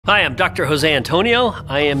Hi, I'm Dr. Jose Antonio.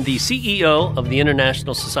 I am the CEO of the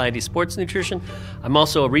International Society of Sports Nutrition. I'm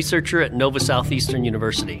also a researcher at Nova Southeastern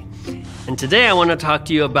University. And today I want to talk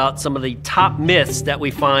to you about some of the top myths that we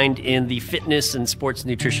find in the fitness and sports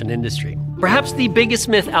nutrition industry. Perhaps the biggest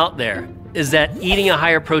myth out there is that eating a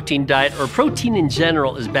higher protein diet or protein in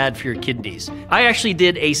general is bad for your kidneys. I actually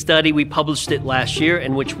did a study, we published it last year,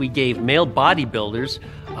 in which we gave male bodybuilders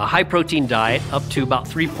a high protein diet up to about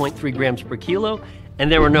 3.3 grams per kilo.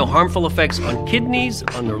 And there were no harmful effects on kidneys,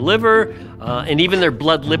 on their liver, and even their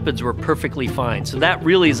blood lipids were perfectly fine. So that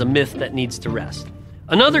really is a myth that needs to rest.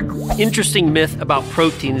 Another interesting myth about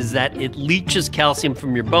protein is that it leaches calcium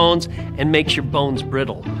from your bones and makes your bones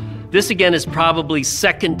brittle. This again is probably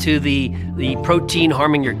second to the protein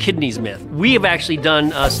harming your kidneys myth. We have actually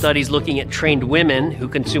done studies looking at trained women who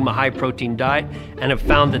consume a high protein diet and have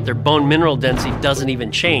found that their bone mineral density doesn't even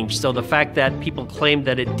change. So the fact that people claim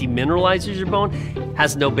that it demineralizes your bone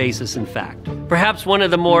has no basis in fact. Perhaps one of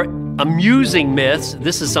the more amusing myths,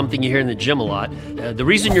 this is something you hear in the gym a lot, the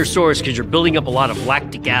reason you're sore is because you're building up a lot of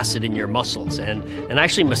lactic acid in your muscles. And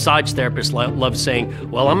actually massage therapists love saying,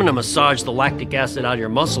 well, I'm going to massage the lactic acid out of your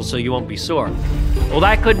muscles so you won't be sore. Well,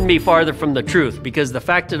 that couldn't be farther from the truth, because the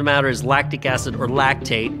fact of the matter is lactic acid, or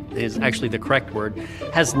lactate is actually the correct word,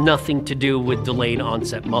 has nothing to do with delayed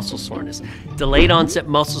onset muscle soreness. Delayed onset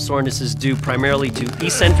muscle soreness is due primarily to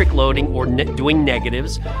eccentric loading or doing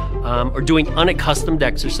negatives or doing unaccustomed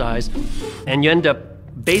exercise, and you end up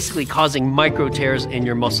basically causing micro tears in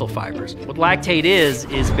your muscle fibers. What lactate is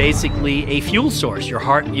basically a fuel source. Your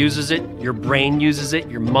heart uses it, your brain uses it,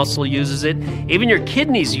 your muscle uses it, even your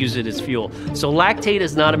kidneys use it as fuel. So lactate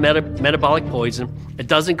is not a metabolic poison, it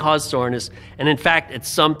doesn't cause soreness, and in fact, it's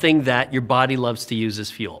something that your body loves to use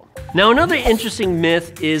as fuel. Now, another interesting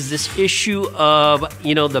myth is this issue of,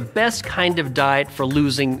 the best kind of diet for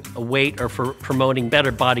losing weight or for promoting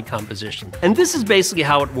better body composition. And this is basically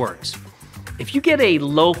how it works. If you get a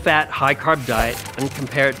low-fat, high-carb diet and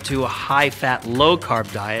compare it to a high-fat,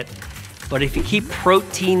 low-carb diet, but if you keep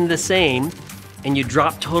protein the same and you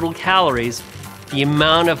drop total calories, the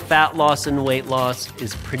amount of fat loss and weight loss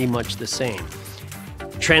is pretty much the same.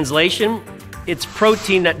 Translation, it's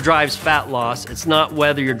protein that drives fat loss. It's not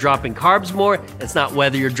whether you're dropping carbs more, it's not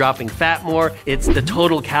whether you're dropping fat more, it's the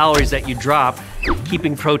total calories that you drop,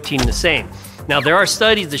 keeping protein the same. Now, there are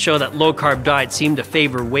studies that show that low-carb diets seem to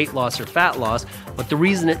favor weight loss or fat loss, but the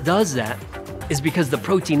reason it does that is because the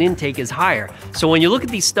protein intake is higher. So when you look at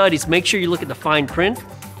these studies, make sure you look at the fine print.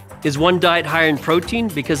 Is one diet higher in protein?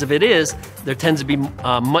 Because if it is, there tends to be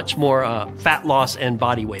much more fat loss and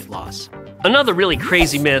body weight loss. Another really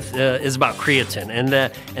crazy myth is about creatine, and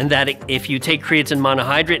that if you take creatine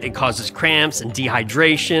monohydrate, it causes cramps and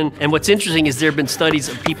dehydration. And what's interesting is there have been studies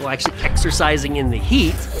of people actually exercising in the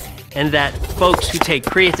heat, and that folks who take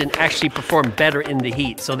creatine actually perform better in the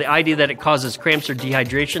heat. So the idea that it causes cramps or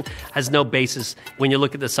dehydration has no basis when you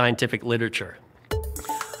look at the scientific literature.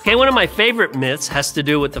 Okay, one of my favorite myths has to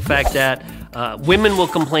do with the fact that women will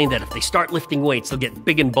complain that if they start lifting weights, they'll get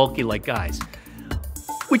big and bulky like guys.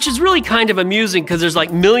 Which is really kind of amusing, because there's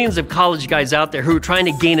like millions of college guys out there who are trying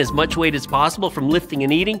to gain as much weight as possible from lifting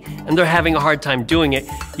and eating, and they're having a hard time doing it.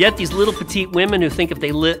 Yet these little petite women who think if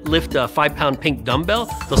they lift a 5-pound pink dumbbell,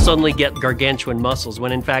 they'll suddenly get gargantuan muscles,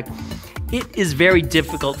 when in fact, it is very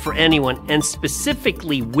difficult for anyone, and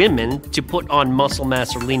specifically women, to put on muscle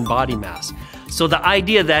mass or lean body mass. So the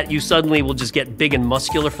idea that you suddenly will just get big and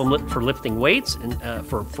muscular for lifting weights and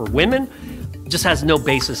for women just has no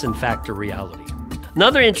basis in fact or reality.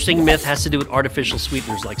 Another interesting myth has to do with artificial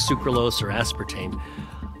sweeteners like sucralose or aspartame.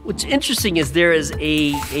 What's interesting is there is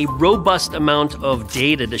a robust amount of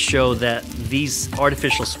data to show that these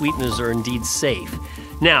artificial sweeteners are indeed safe.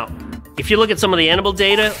 Now, if you look at some of the animal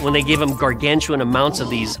data, when they give them gargantuan amounts of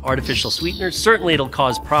these artificial sweeteners, certainly it'll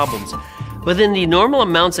cause problems. But in the normal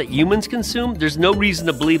amounts that humans consume, there's no reason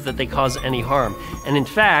to believe that they cause any harm. And in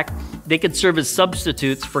fact, they could serve as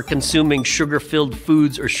substitutes for consuming sugar-filled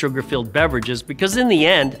foods or sugar-filled beverages, because in the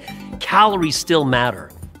end, calories still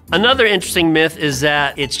matter. Another interesting myth is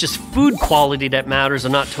that it's just food quality that matters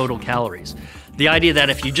and not total calories. The idea that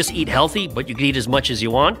if you just eat healthy, but you can eat as much as you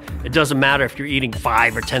want, it doesn't matter if you're eating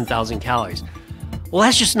 5 or 10,000 calories. Well,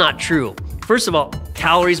 that's just not true. First of all,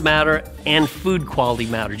 calories matter and food quality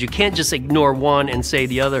matters. You can't just ignore one and say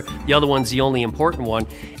the other one's the only important one.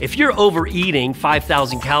 If you're overeating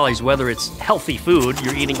 5,000 calories, whether it's healthy food,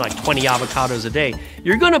 you're eating like 20 avocados a day,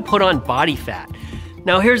 you're gonna put on body fat.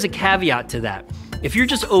 Now here's a caveat to that. If you're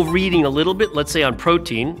just overeating a little bit, let's say on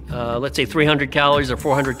protein, let's say 300 calories or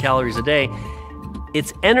 400 calories a day,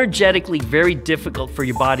 it's energetically very difficult for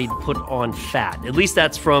your body to put on fat. At least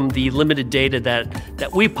that's from the limited data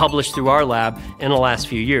that we published through our lab in the last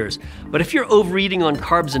few years. But if you're overeating on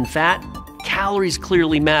carbs and fat, calories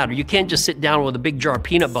clearly matter. You can't just sit down with a big jar of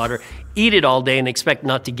peanut butter, eat it all day, and expect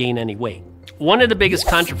not to gain any weight. One of the biggest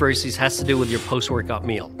controversies has to do with your post-workout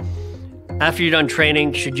meal. After you're done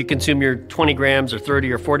training, should you consume your 20 grams or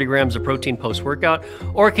 30 or 40 grams of protein post-workout?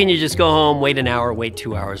 Or can you just go home, wait an hour, wait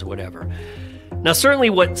 2 hours, or whatever? Now, certainly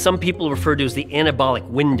what some people refer to as the anabolic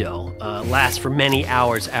window lasts for many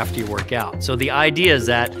hours after you work out. So the idea is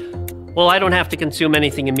that, well, I don't have to consume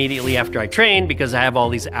anything immediately after I train because I have all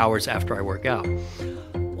these hours after I work out.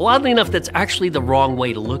 Well, oddly enough, that's actually the wrong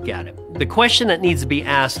way to look at it. The question that needs to be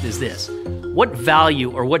asked is this: what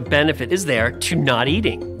value or what benefit is there to not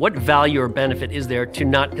eating? What value or benefit is there to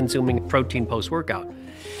not consuming protein post-workout?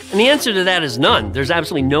 And the answer to that is none. There's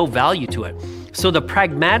absolutely no value to it. So the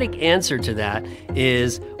pragmatic answer to that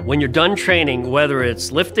is when you're done training, whether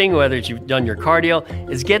it's lifting, whether you've done your cardio,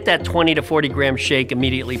 is get that 20 to 40 gram shake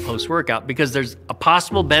immediately post-workout because there's a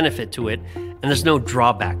possible benefit to it and there's no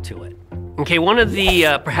drawback to it. Okay, one of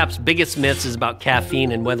the perhaps biggest myths is about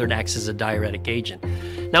caffeine and whether it acts as a diuretic agent.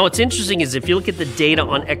 Now, what's interesting is if you look at the data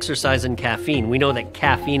on exercise and caffeine, we know that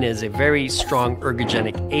caffeine is a very strong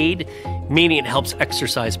ergogenic aid, meaning it helps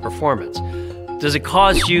exercise performance. Does it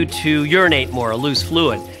cause you to urinate more or lose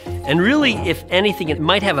fluid? And really, if anything, it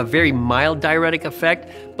might have a very mild diuretic effect,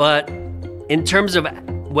 but in terms of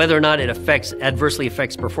whether or not it adversely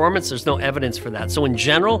affects performance, there's no evidence for that. So in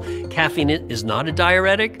general, caffeine is not a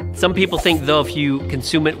diuretic. Some people think, though, if you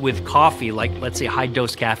consume it with coffee, like let's say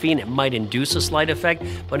high-dose caffeine, it might induce a slight effect.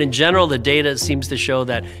 But in general, the data seems to show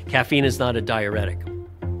that caffeine is not a diuretic.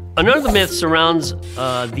 Another myth surrounds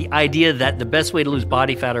the idea that the best way to lose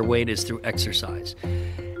body fat or weight is through exercise.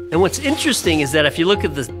 And what's interesting is that if you look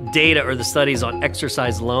at the data or the studies on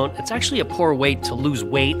exercise alone, it's actually a poor way to lose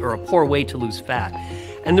weight or a poor way to lose fat.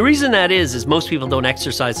 And the reason that is most people don't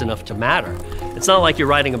exercise enough to matter. It's not like you're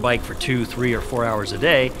riding a bike for 2, 3, or 4 hours a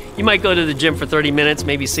day. You might go to the gym for 30 minutes,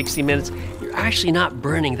 maybe 60 minutes. You're actually not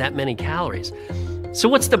burning that many calories. So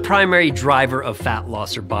what's the primary driver of fat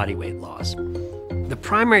loss or body weight loss? The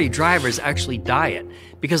primary driver is actually diet.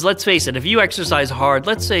 Because let's face it, if you exercise hard,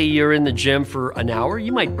 let's say you're in the gym for an hour,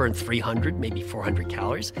 you might burn 300, maybe 400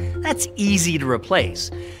 calories. That's easy to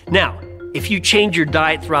replace. Now, if you change your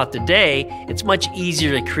diet throughout the day, it's much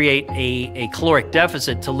easier to create a caloric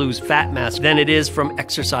deficit to lose fat mass than it is from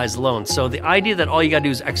exercise alone. So the idea that all you gotta do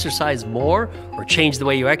is exercise more or change the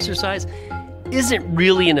way you exercise isn't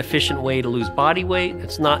really an efficient way to lose body weight.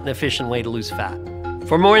 It's not an efficient way to lose fat.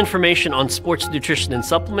 For more information on sports nutrition and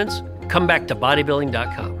supplements, come back to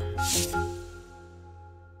Bodybuilding.com.